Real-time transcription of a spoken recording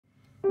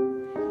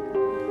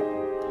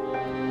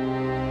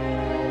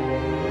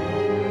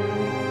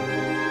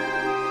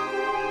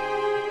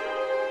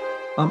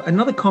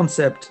Another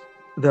concept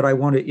that I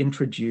want to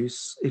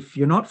introduce, if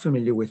you're not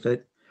familiar with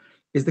it,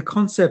 is the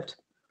concept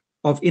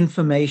of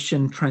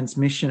information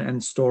transmission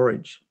and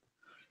storage.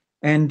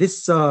 And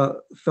this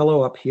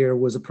fellow up here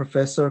was a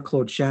professor,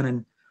 Claude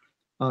Shannon.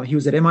 He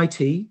was at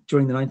MIT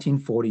during the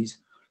 1940s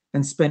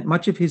and spent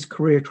much of his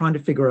career trying to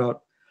figure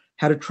out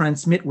how to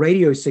transmit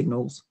radio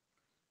signals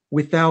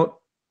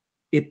without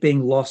it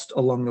being lost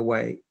along the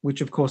way,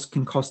 which of course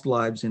can cost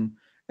lives,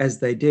 as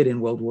they did in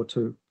World War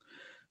II.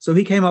 So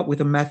he came up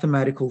with a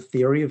mathematical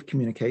theory of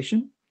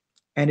communication,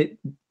 and it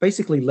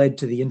basically led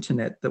to the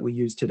internet that we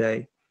use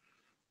today.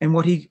 And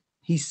what he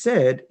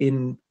said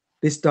in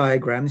this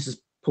diagram, this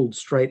is pulled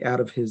straight out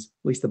of his,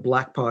 at least the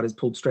black part is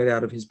pulled straight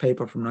out of his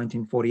paper from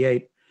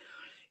 1948.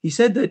 He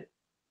said that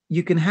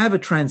you can have a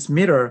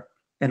transmitter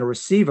and a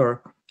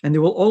receiver, and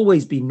there will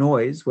always be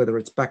noise, whether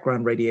it's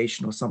background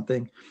radiation or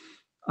something.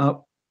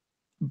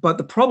 But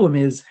the problem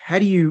is, how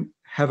do you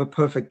have a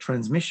perfect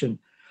transmission?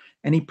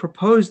 And he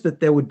proposed that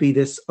there would be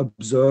this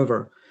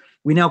observer.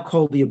 We now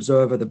call the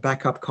observer the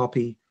backup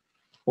copy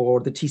or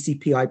the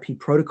TCP/IP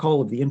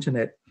protocol of the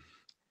internet.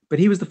 But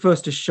he was the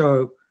first to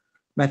show,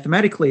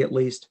 mathematically at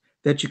least,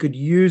 that you could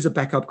use a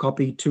backup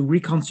copy to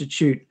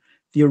reconstitute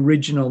the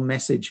original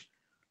message.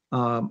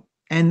 And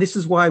this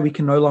is why we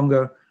can no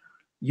longer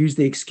use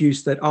the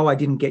excuse that, oh, I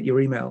didn't get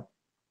your email.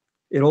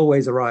 It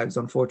always arrives,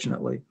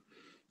 unfortunately.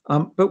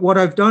 But what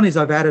I've done is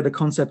I've added a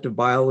concept of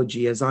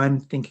biology as I'm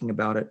thinking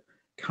about it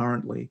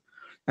currently.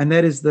 And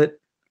that is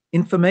that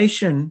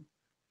information,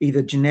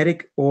 either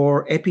genetic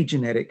or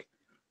epigenetic,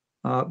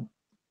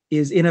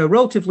 is in a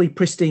relatively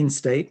pristine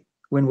state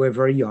when we're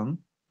very young.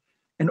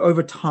 And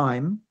over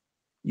time,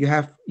 you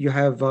have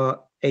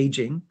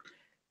aging.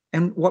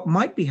 And what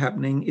might be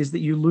happening is that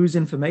you lose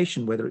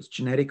information, whether it's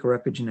genetic or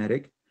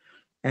epigenetic.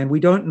 And we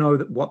don't know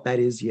what that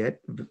is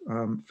yet,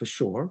 for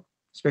sure,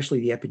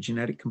 especially the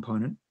epigenetic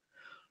component.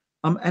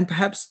 And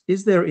perhaps,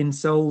 is there in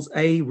cells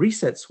a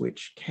reset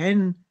switch?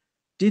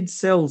 Did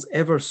cells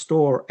ever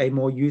store a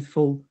more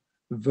youthful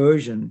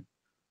version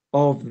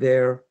of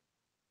their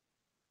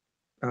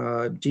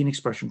gene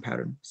expression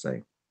pattern,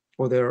 say,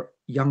 or their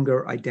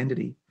younger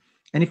identity?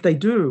 And if they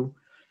do,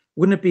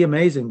 wouldn't it be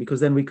amazing? Because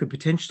then we could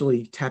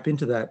potentially tap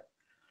into that.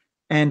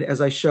 And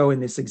as I show in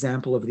this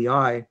example of the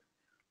eye,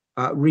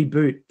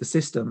 reboot the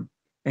system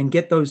and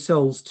get those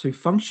cells to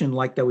function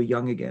like they were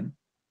young again.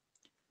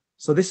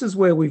 So this is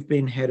where we've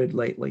been headed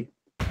lately.